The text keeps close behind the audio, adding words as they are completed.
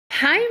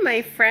Hi,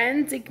 my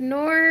friends.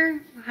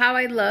 Ignore how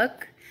I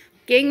look.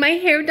 Getting my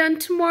hair done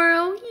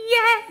tomorrow.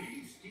 Yes!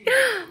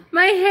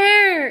 My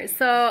hair.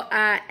 So,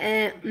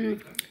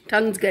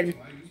 tongue's good.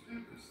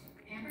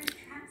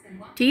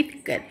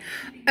 Teeth, good.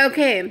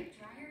 Okay.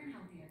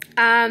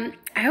 I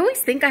always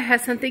think I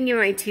have something in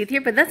my teeth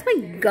here, but that's my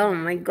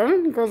gum. My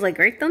gum goes like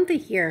right down to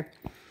here.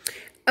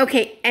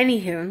 Okay,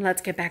 anywho,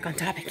 let's get back on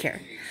topic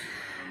here.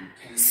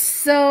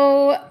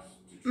 So,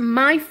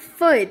 my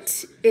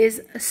foot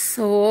is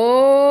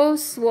so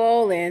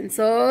swollen,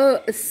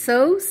 so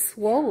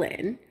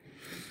swollen.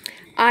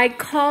 I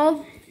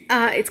called,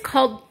 it's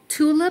called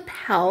Tulip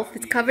Health.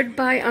 It's covered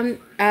by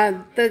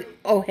the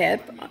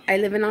OHIP. I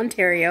live in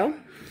Ontario.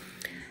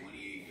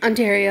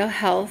 Ontario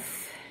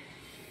Health.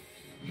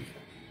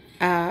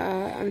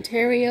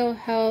 Ontario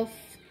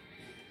Health.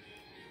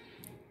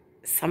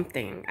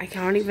 Something. I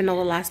can't even know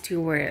the last two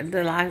words.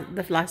 The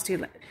last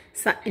two.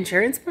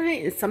 Insurance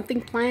plan?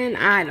 Something plan?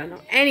 I don't know.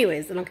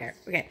 Anyways, I don't care.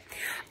 Okay.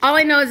 All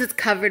I know is it's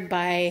covered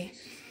by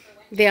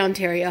the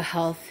Ontario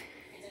Health.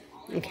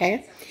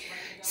 Okay.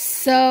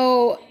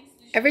 So,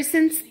 ever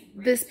since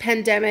this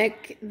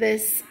pandemic,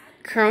 this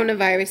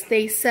coronavirus,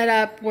 they set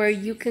up where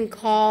you can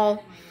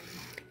call,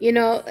 you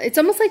know, it's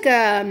almost like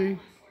an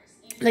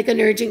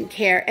urgent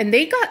care. And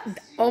they got,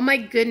 oh my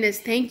goodness,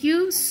 thank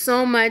you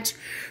so much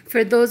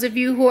for those of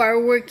you who are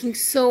working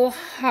so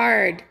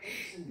hard,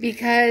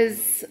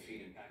 because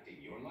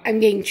I'm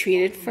getting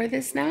treated for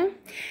this now.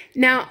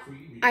 Now,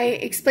 I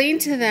explained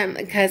to them,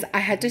 because I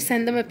had to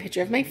send them a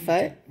picture of my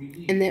foot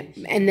and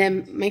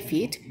then my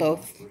feet,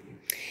 both.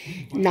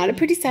 Not a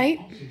pretty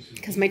sight,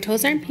 because my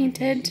toes aren't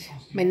painted.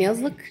 My nails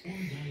look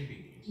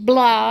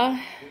blah.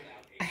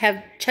 I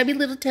have chubby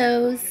little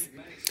toes.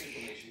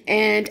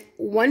 And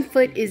one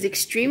foot is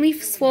extremely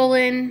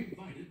swollen.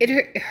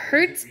 It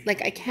hurts,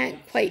 like I can't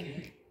quite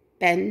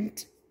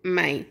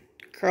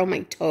curl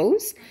my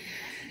toes.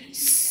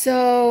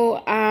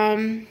 So,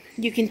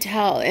 you can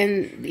tell.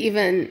 And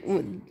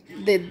even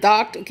the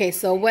doctor, okay,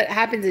 so what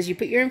happens is you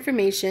put your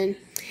information,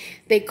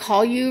 they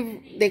call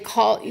you,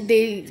 oh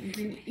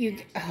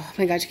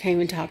my gosh, I can't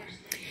even talk.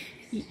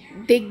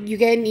 You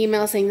get an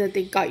email saying that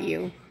they got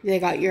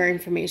your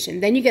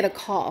information. Then you get a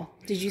call.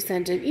 Did you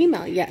send an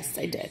email? Yes,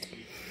 I did.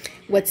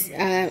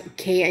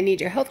 Okay, I need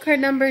your health card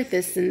number,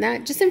 this and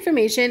that, just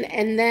information.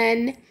 And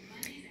then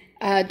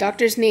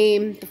doctor's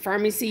name, the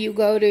pharmacy you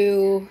go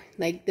to,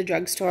 like the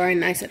drugstore.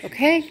 And I said,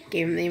 okay,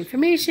 gave him the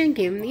information,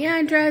 gave him the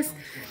address.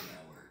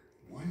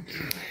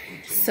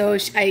 So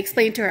I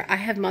explained to her, I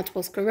have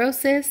multiple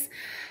sclerosis.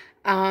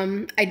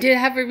 I did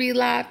have a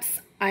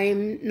relapse.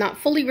 I'm not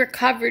fully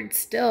recovered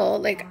still.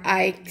 Like,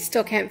 I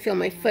still can't feel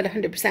my foot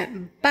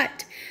 100%,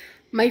 but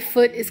my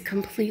foot is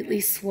completely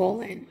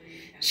swollen.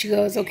 She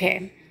goes,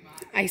 okay.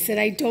 I said,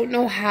 I don't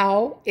know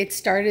how it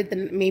started,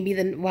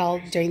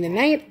 during the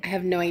night. I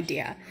have no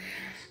idea.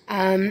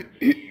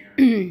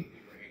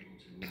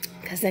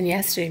 Because then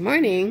yesterday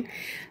morning,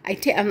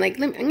 I'm like,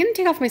 I'm going to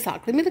take off my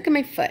sock. Let me look at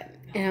my foot.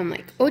 And I'm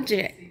like, oh,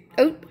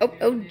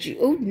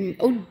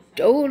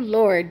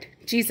 Lord,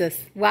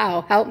 Jesus,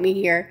 wow, help me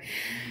here.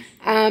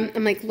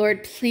 I'm like,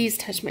 Lord, please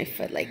touch my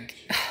foot. Like,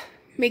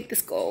 make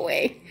this go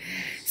away.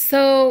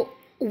 So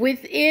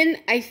within,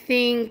 I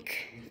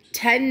think,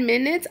 10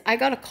 minutes, I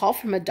got a call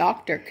from a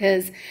doctor,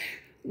 because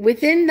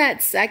within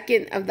that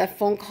second of the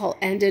phone call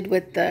ended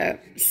with the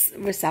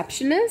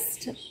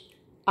receptionist,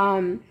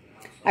 I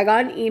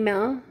got an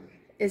email.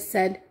 It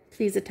said,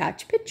 please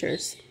attach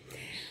pictures.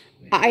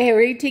 I had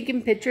already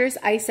taken pictures.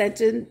 I sent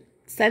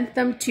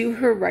them to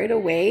her right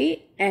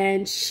away,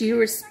 and she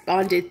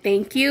responded,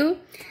 thank you.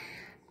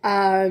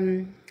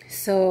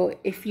 So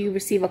if you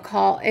receive a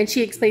call, and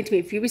she explained to me,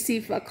 if you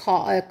receive a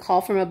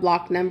call from a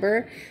blocked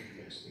number,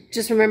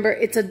 just remember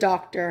it's a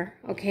doctor,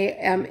 okay?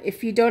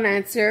 If you don't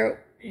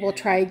answer, we'll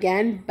try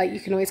again, but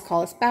you can always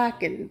call us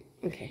back. And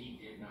okay.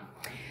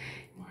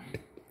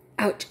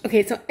 Ouch.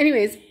 Okay, so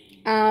anyways,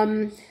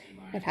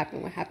 what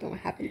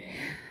happened?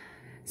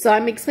 So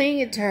I'm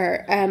explaining it to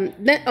her.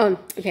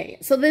 Okay.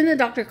 So then the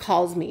doctor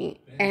calls me,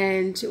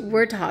 and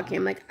we're talking.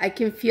 I'm like, I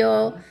can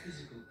feel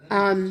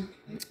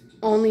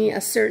only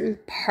a certain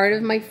part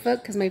of my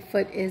foot, because my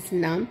foot is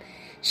numb.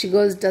 She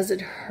goes, does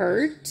it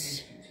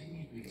hurt?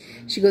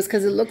 She goes,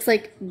 because it looks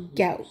like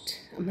gout.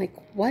 I'm like,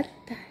 what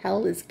the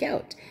hell is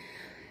gout?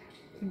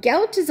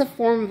 Gout is a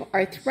form of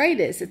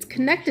arthritis. It's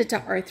connected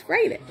to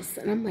arthritis.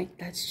 And I'm like,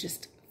 that's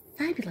just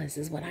fabulous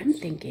is what I'm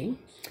thinking.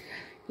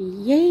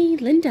 Yay,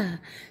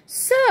 Linda.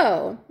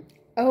 So,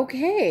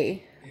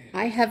 okay,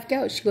 I have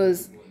gout. She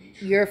goes,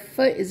 your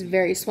foot is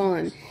very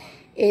swollen.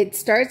 It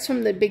starts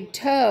from the big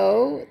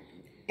toe,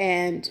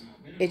 and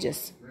it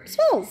just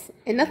swells.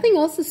 And nothing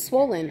else is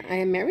swollen.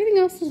 Everything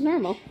else is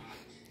normal.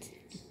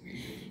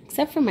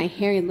 Except for my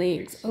hairy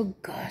legs. Oh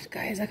God,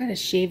 guys, I gotta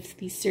shave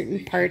these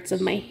certain parts of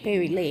my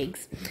hairy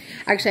legs.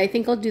 Actually, I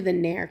think I'll do the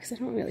nair, because I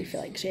don't really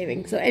feel like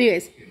shaving. So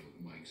anyways,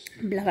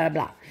 blah, blah,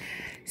 blah.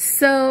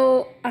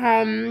 So,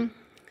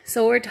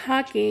 so we're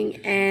talking,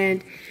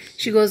 and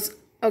she goes,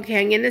 okay,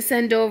 I'm gonna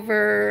send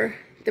over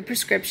the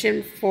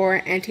prescription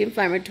for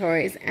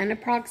anti-inflammatories,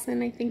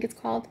 Anaproxen, I think it's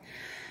called.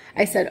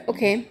 I said,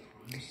 okay.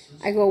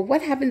 I go,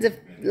 what happens if,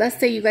 let's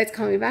say you guys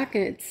call me back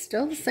and it's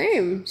still the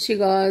same? She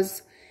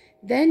goes,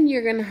 then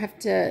you're going to have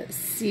to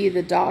see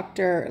the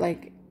doctor,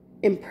 like,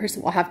 in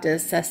person. We'll have to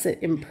assess it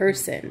in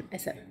person. I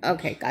said,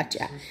 okay,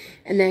 gotcha.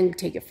 And then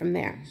take it from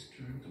there.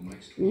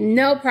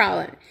 No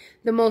problem.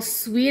 The most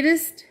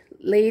sweetest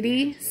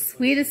lady,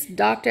 sweetest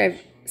doctor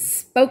I've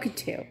spoken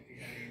to.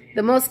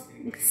 The most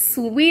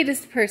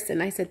sweetest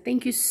person. I said,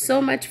 thank you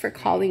so much for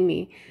calling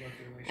me.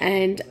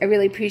 And I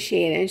really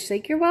appreciate it. And she's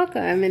like, you're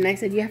welcome. And I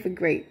said, you have a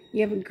great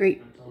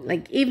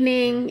like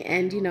evening,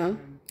 and you know,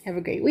 have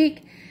a great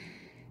week.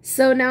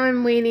 So now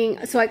I'm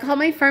waiting. So I called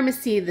my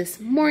pharmacy this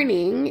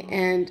morning,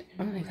 and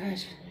oh my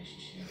gosh,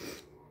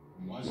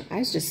 I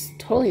was just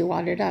totally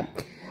watered up.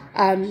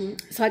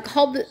 So I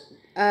called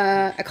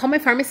my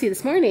pharmacy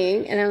this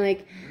morning, and I'm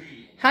like,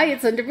 hi,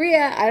 it's Linda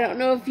Bria. I don't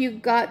know if you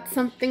got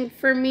something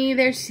for me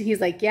there. He's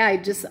like, yeah,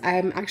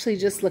 I'm actually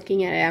just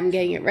looking at it. I'm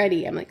getting it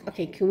ready. I'm like,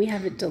 okay, can we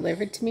have it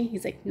delivered to me?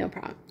 He's like, no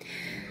problem.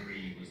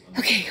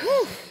 Okay,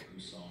 whew.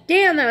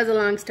 Damn, that was a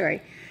long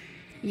story.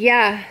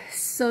 Yeah,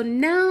 so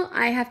now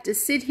I have to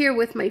sit here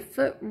with my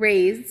foot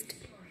raised.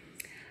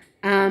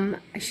 I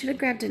should have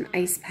grabbed an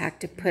ice pack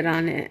to put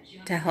on it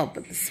to help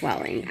with the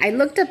swelling. I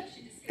looked up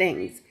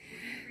things.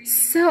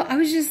 So I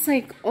was just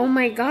like, oh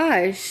my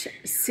gosh,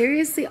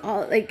 seriously,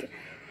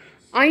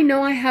 I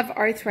know I have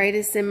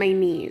arthritis in my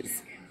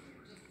knees,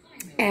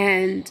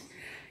 and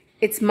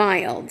it's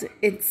mild.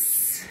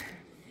 It's,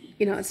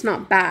 you know, it's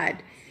not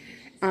bad.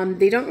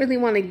 They don't really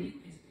want to,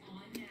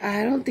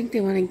 I don't think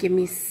they want to give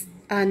me,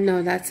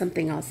 no, that's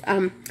something else.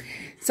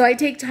 So I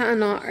take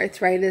Tylenol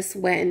arthritis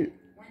when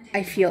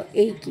I feel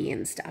achy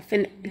and stuff.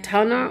 And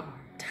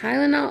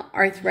Tylenol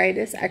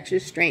arthritis extra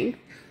strength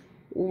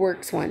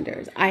works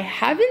wonders. I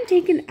haven't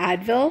taken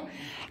Advil.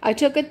 I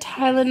took a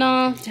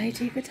Tylenol. Did I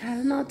take a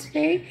Tylenol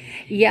today?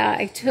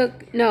 Yeah,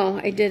 no,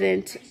 I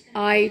didn't.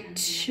 I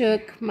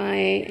took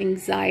my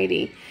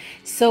anxiety.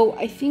 So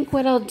I think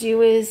what I'll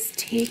do is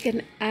take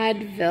an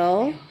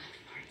Advil,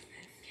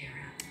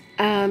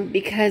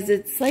 because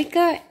it's like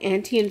a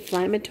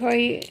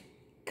anti-inflammatory,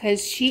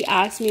 because she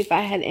asked me if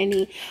I had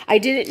any. I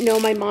didn't know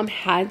my mom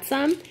had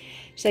some.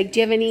 She's like,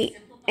 do you have any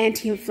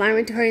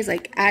anti-inflammatories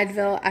like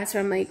Advil? I asked her,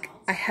 I'm like,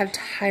 I have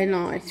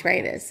Tylenol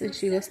arthritis. And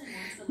she goes,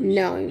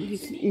 no,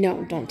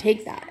 no, don't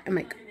take that. I'm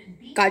like,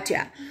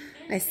 gotcha.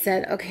 I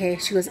said, okay.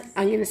 She goes,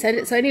 I'm going to send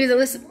it. So anyways,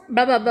 listen,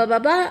 blah, blah, blah, blah,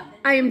 blah.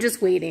 I am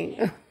just waiting.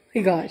 Oh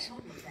my gosh.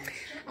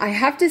 I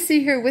have to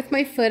sit here with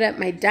my foot up,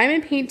 my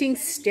diamond painting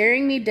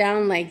staring me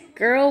down like,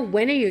 girl,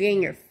 when are you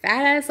getting your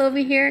fat ass over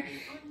here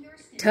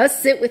to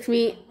sit with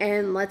me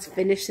and let's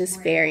finish this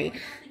fairy?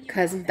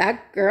 Because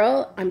that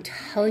girl, I'm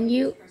telling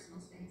you,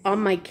 on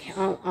my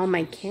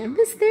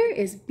canvas there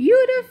is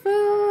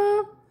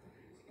beautiful.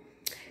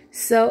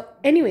 So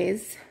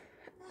anyways,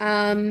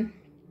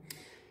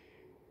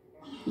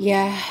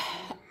 yeah,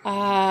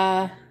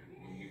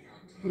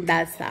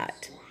 that's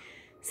that.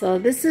 So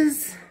this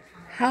is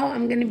how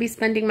I'm going to be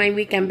spending my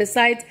weekend,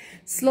 besides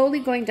slowly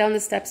going down the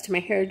steps to my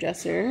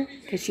hairdresser,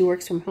 because she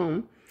works from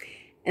home,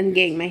 and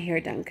getting my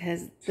hair done,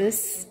 because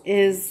this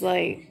is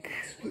like,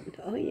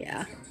 oh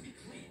yeah.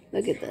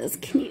 Look at this.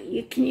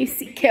 Can you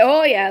see?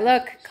 Oh yeah,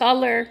 look,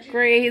 color,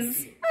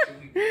 grays.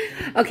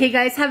 Okay,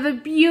 guys, have a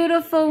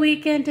beautiful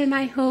weekend, and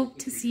I hope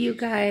to see you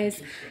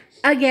guys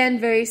again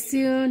very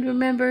soon.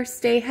 Remember,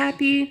 stay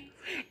happy,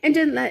 and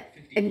don't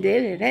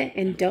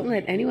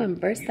let anyone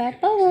burst that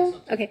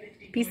bubble. Okay,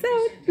 peace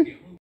out.